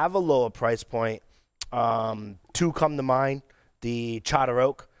have a lower price point. Two come to mind: the Charter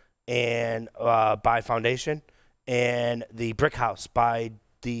Oak and by Foundation, and the Brick House by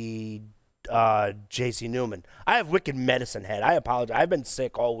the J.C. Newman. I have wicked medicine head. I apologize. I've been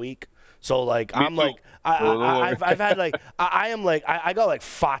sick all week, so like I'm like I've had like I got like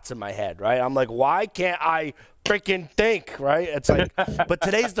thoughts in my head, right? I'm like, why can't I freaking think, right? It's like, but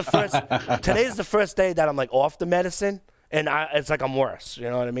today's the first day that I'm like off the medicine. And it's like I'm worse, you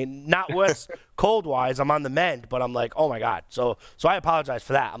know what I mean? Not worse cold-wise, I'm on the mend, but I'm like, oh, my God. So I apologize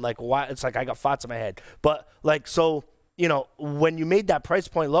for that. I'm like, why? It's like I got thoughts in my head. But, like, so, you know, when you made that price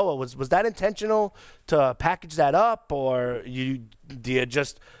point lower, was that intentional to package that up? Or do you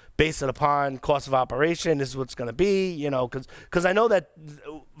just base it upon cost of operation? This is what's going to be, you know? Because I know that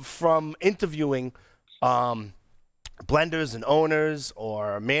from interviewing blenders and owners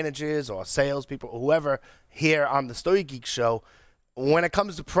or managers or salespeople or whoever here on the Stogie Geek Show, when it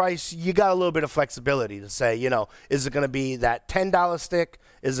comes to price, you got a little bit of flexibility to say, you know, is it going to be that $10 stick?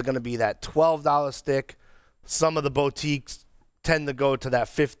 Is it going to be that $12 stick? Some of the boutiques tend to go to that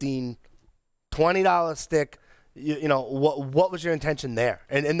 $15, $20 stick. You know, what was your intention there?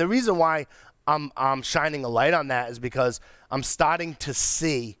 And the reason why I'm shining a light on that is because I'm starting to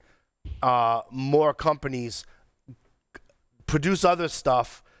see more companies produce other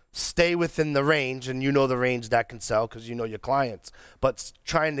stuff, stay within the range, and you know the range that can sell because you know your clients, but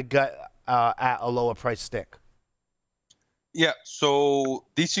trying to get at a lower price stick. Yeah, so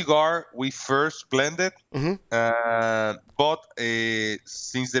this cigar we first blended, but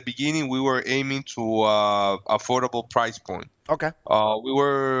since the beginning we were aiming to affordable price point. Okay. We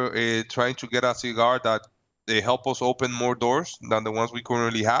were trying to get a cigar that they help us open more doors than the ones we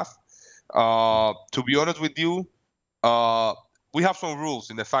currently have. To be honest with you, we have some rules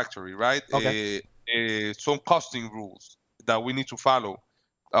in the factory, right? Okay. Some costing rules that we need to follow.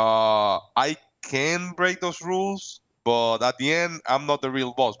 I can break those rules, but at the end, I'm not the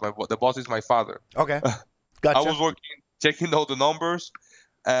real boss. The boss is my father. Okay. Gotcha. I was working, checking all the numbers.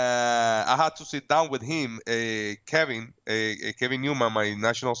 I had to sit down with him. Kevin Newman, my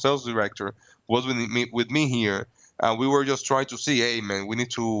national sales director, was with me here. And we were just trying to see, hey, man, we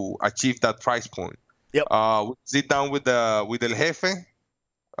need to achieve that price point. Yep. We sit down with El Jefe,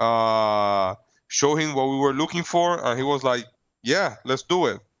 show him what we were looking for, and he was like, yeah, let's do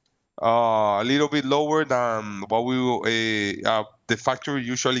it. A little bit lower than what the factory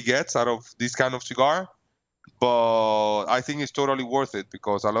usually gets out of this kind of cigar, but I think it's totally worth it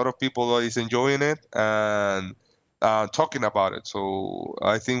because a lot of people is enjoying it and talking about it. So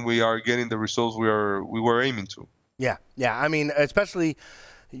I think we are getting the results we were aiming to. Yeah. I mean, especially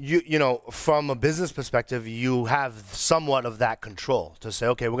you know, from a business perspective, you have somewhat of that control to say,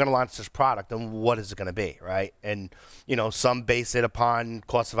 okay, we're going to launch this product, and what is it going to be, right? And, you know, some base it upon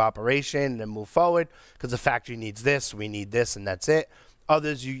cost of operation and then move forward because the factory needs this, we need this, and that's it.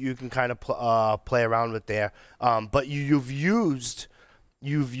 Others you can kind of play around with there. But you've used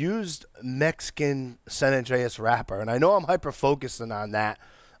Mexican San Andreas wrapper, and I know I'm hyper-focusing on that,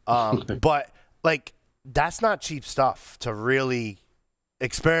 but, like, that's not cheap stuff to really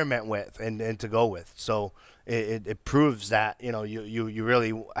experiment with and to go with. So it proves that, you know, you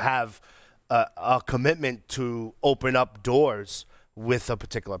really have a commitment to open up doors with a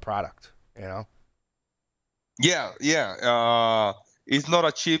particular product, you know? Yeah. It's not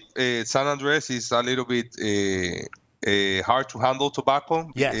a cheap San Andres. It's a little bit hard to handle tobacco.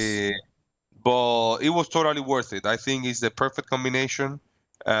 Yes. But it was totally worth it. I think it's the perfect combination.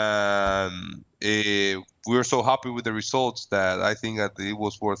 We were so happy with the results that I think that it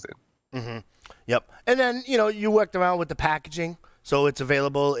was worth it. Yep. And then, you know, you worked around with the packaging, so it's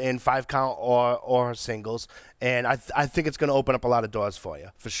available in 5-count or singles, and I think it's going to open up a lot of doors for you,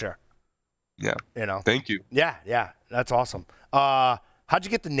 for sure. Yeah. You know. Thank you. Yeah. That's awesome. How'd you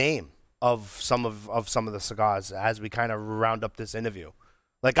get the name of some of the cigars as we kind of round up this interview?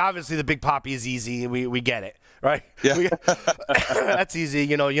 Like, obviously, the Big Poppy is easy. We get it, right? Yeah. That's easy.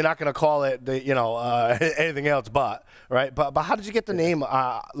 You know, you're not going to call it, anything else but, right? But how did you get the name?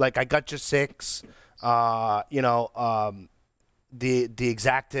 Like, I Got Your Six, the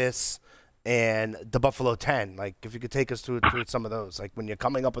Exactus, and the Buffalo 10. Like, if you could take us through some of those. Like, when you're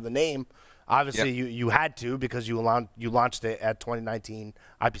coming up with a name, obviously, you had to because you launched it at 2019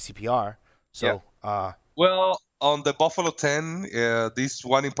 IPCPR. So, well, on the Buffalo 10, this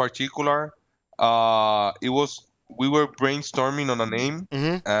one in particular, we were brainstorming on a name.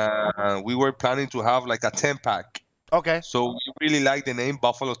 We were planning to have like a 10-pack. Okay. So we really like the name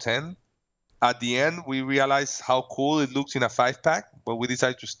Buffalo 10. At the end, we realized how cool it looks in a 5-pack, but we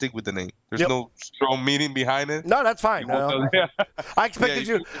decided to stick with the name. There's no strong meaning behind it. No, that's fine. I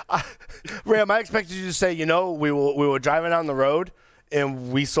expected Ram, I expected you to say, you know, we were driving down the road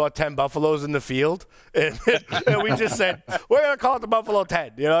and we saw 10 buffaloes in the field, and we just said, we're going to call it the Buffalo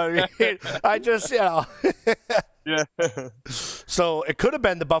 10. You know what I mean? I just, you know. Yeah. So it could have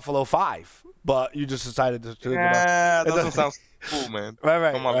been the Buffalo 5, but you just decided to. Yeah, that doesn't sound cool, man.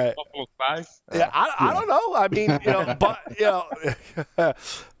 Right. Come on, right. Buffalo 5? Yeah, I don't know. I mean, you know, but,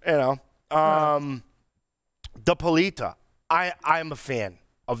 the Polita, I'm a fan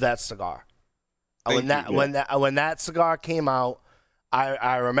of that cigar. When that cigar came out,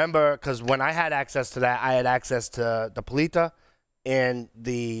 I remember because when I had access to that, I had access to the Polita and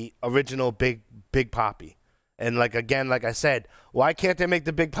the original Big Poppy. And like I said, why can't they make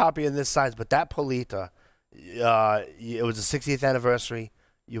the Big Poppy in this size? But that Polita, it was the 60th anniversary.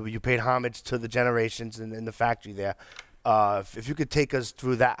 You paid homage to the generations in the factory there. If you could take us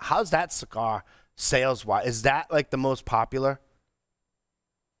through that, how's that cigar sales-wise? Is that like the most popular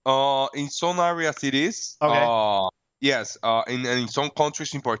In some areas it is. Okay. Yes. In some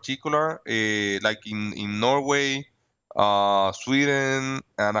countries in particular, like in Norway, Sweden,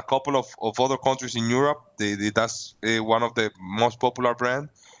 and a couple of other countries in Europe, that's one of the most popular brand.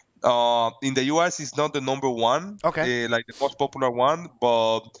 In the US, it's not the number one, Okay. like the most popular one,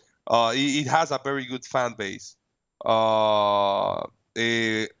 but it has a very good fan base.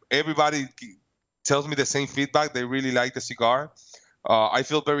 Everybody tells me the same feedback. They really like the cigar. I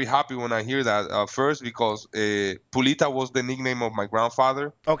feel very happy when I hear that. First, because Pulita was the nickname of my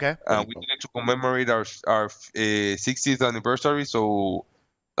grandfather. Okay. We did it to commemorate our 60th anniversary. So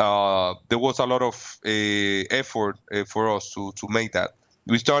there was a lot of effort for us to make that.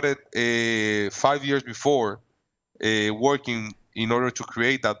 We started 5 years before working in order to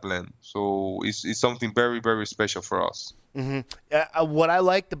create that blend. So it's something very, very special for us. What I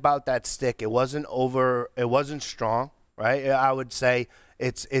liked about that stick, it wasn't strong, right? I would say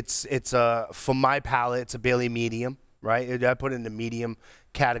it's for my palate, it's a Bailey medium, right? I put it in the medium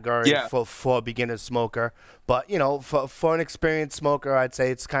category for a beginner smoker. But, you know, for an experienced smoker, I'd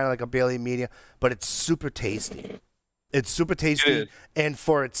say it's kind of like a Bailey medium, but it's super tasty. It's super tasty, and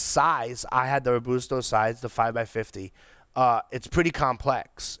for its size, I had the Robusto size, the 5x50. It's pretty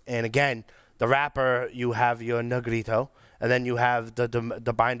complex, and again, the wrapper, you have your Negrito, and then you have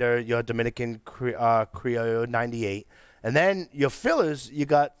the binder, your Dominican Criollo 98, and then your fillers, you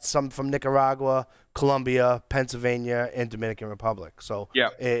got some from Nicaragua, Colombia, Pennsylvania, and Dominican Republic. So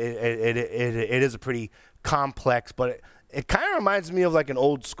it is a pretty complex, but it kind of reminds me of like an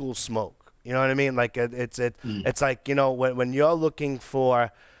old school smoke. You know what I mean? Like it's like, you know, when you're looking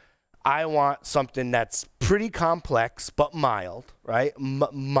for, I want something that's pretty complex but mild, right?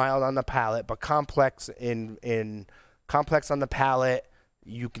 Mild on the palate, but complex complex on the palate.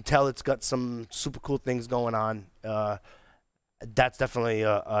 You can tell it's got some super cool things going on. That's definitely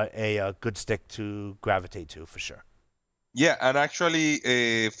a good stick to gravitate to for sure. Yeah, and actually,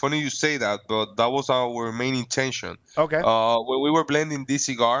 funny you say that, but that was our main intention. Okay. When we were blending this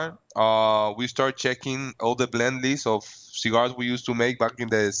cigar, we started checking all the blend lists of cigars we used to make back in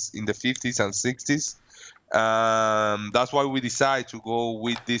the 50s and 60s. That's why we decided to go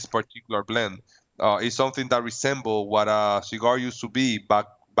with this particular blend. It's something that resembles what a cigar used to be back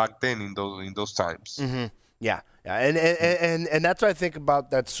then in those times. Yeah, and that's what I think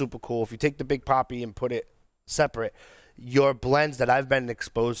about. That's super cool. If you take the Big Poppy and put it separate, your blends that I've been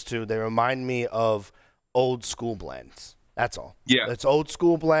exposed to, they remind me of old school blends. That's all. Yeah. It's old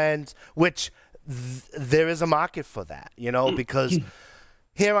school blends, which there is a market for that, you know, because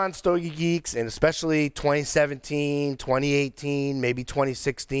here on Stogie Geeks, and especially 2017, 2018, maybe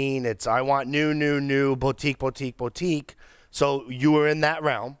 2016, it's I want new, boutique. So you were in that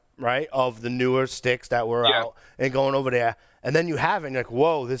realm, right, of the newer sticks that were out and going over there. And then you have it, and you're like,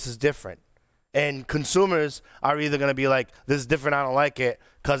 whoa, this is different. And consumers are either going to be like, this is different, I don't like it,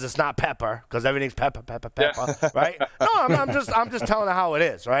 because it's not pepper, because everything's pepper, right? No, I'm just telling her how it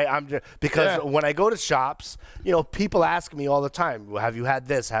is, right? Because when I go to shops, you know, people ask me all the time, have you had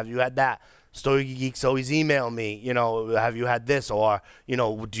this? Have you had that? Stogie Geeks always email me, you know, have you had this? Or, you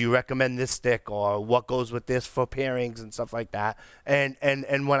know, do you recommend this stick? Or what goes with this for pairings and stuff like that? And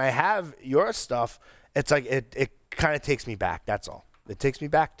when I have your stuff, it's like it kind of takes me back, that's all. It takes me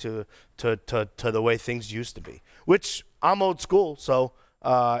back to the way things used to be, which I'm old school, so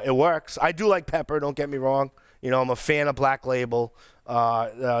it works. I do like pepper, don't get me wrong. You know, I'm a fan of Black Label,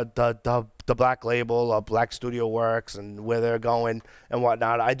 the Black Label, Black Studio Works, and where they're going and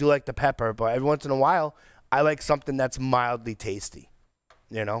whatnot. I do like the pepper, but every once in a while, I like something that's mildly tasty,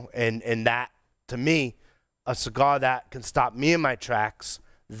 you know, and that, to me, a cigar that can stop me in my tracks,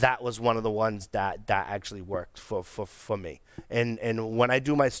 that was one of the ones that actually worked for me. And when I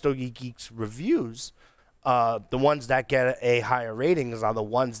do my Stogie Geeks reviews, the ones that get a higher ratings are the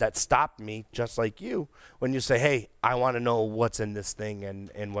ones that stop me, just like you, when you say, hey, I want to know what's in this thing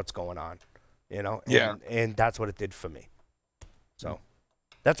and what's going on, you know? And that's what it did for me. So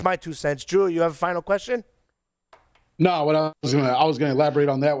that's my 2 cents. Drew, you have a final question? No, what I was gonna elaborate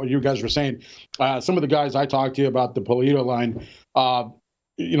on that, what you guys were saying. Some of the guys I talked to about the Polito line,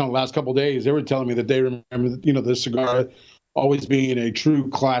 you know, last couple of days, they were telling me that they remember, you know, this cigar always being a true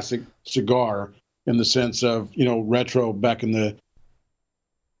classic cigar in the sense of, you know, retro back in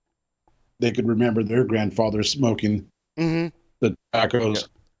they could remember their grandfather smoking the tobaccos,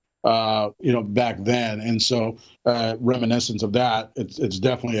 you know, back then. And so reminiscence of that, it's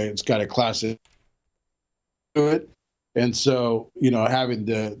definitely, it's got a classic to it. And so, you know, having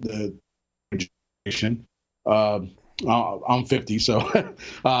the generation, I'm 50, so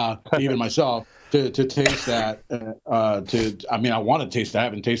even myself, to taste that. I mean, I want to taste it. I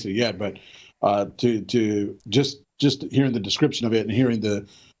haven't tasted it yet, but to just hearing the description of it and hearing the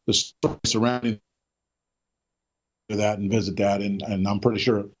story surrounding that and visit that, and I'm pretty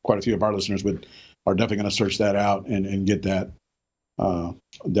sure quite a few of our listeners are definitely going to search that out and get that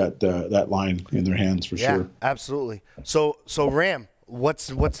line in their hands for sure. Yeah, absolutely. So Ram,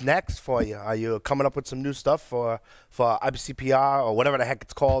 what's next for you? Are you coming up with some new stuff for IBCPR or whatever the heck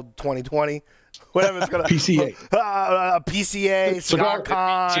it's called, 2020? Whatever it's gonna PCA, PCA, Cigar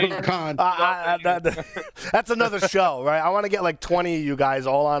Con. That's another show, right? I want to get like 20 of you guys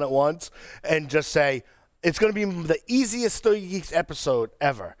all on at once and just say it's gonna be the easiest Stogie Geeks episode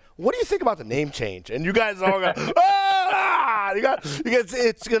ever. What do you think about the name change? And you guys are all going,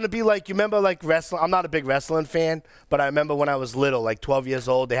 it's going to be like, you remember like wrestling? I'm not a big wrestling fan, but I remember when I was little, like 12 years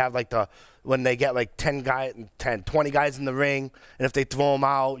old, they have like when they get like 20 guys in the ring, and if they throw them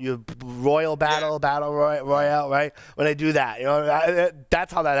out, you battle royale, right? When they do that, you know,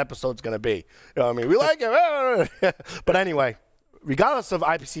 that's how that epode's going to be. You know what I mean? We like it. But anyway, regardless of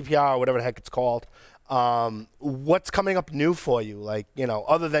IPCPR or whatever the heck it's called, what's coming up new for you? Like, you know,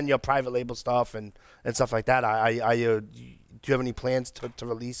 other than your private label stuff and stuff like that, do you have any plans to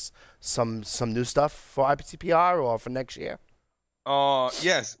release some new stuff for IPCPR or for next year?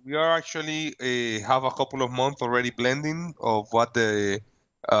 Yes, we are actually have a couple of months already blending of what will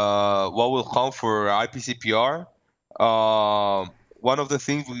come for IPCPR. One of the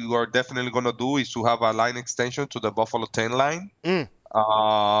things we are definitely going to do is to have a line extension to the Buffalo 10 line. And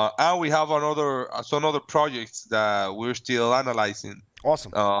we have some other projects that we're still analyzing.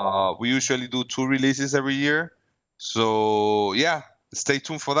 Awesome. We usually do 2 releases every year. So, yeah, stay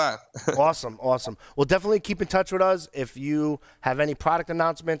tuned for that. Awesome. Well, definitely keep in touch with us. If you have any product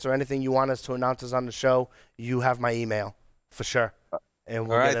announcements or anything you want us to announce us on the show, you have my email for sure. And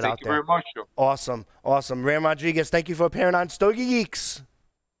we'll get it out there. Thank you very much, Joe. Awesome. Ram Rodriguez, thank you for appearing on Stogie Geeks.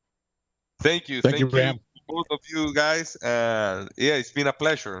 Thank you. Thank you, Ram. Both of you guys. Yeah, it's been a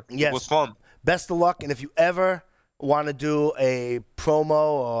pleasure. Yes. It was fun. Best of luck. And if you ever want to do a promo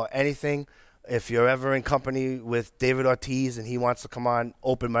or anything, if you're ever in company with David Ortiz and he wants to come on,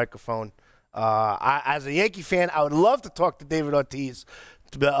 open microphone. As a Yankee fan, I would love to talk to David Ortiz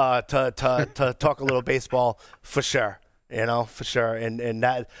to talk a little baseball for sure. You know, for sure. And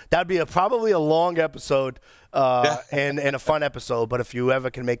that'd be probably a long episode and a fun episode. But if you ever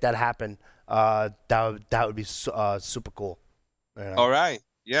can make that happen, that would be super cool. You know? All right.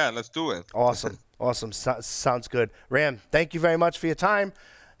 Yeah, let's do it. Awesome. Sounds good. Ram, thank you very much for your time.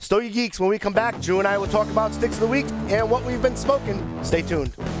 Stogie Geeks, when we come back, Drew and I will talk about Sticks of the Week and what we've been smoking. Stay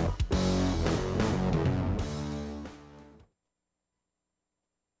tuned.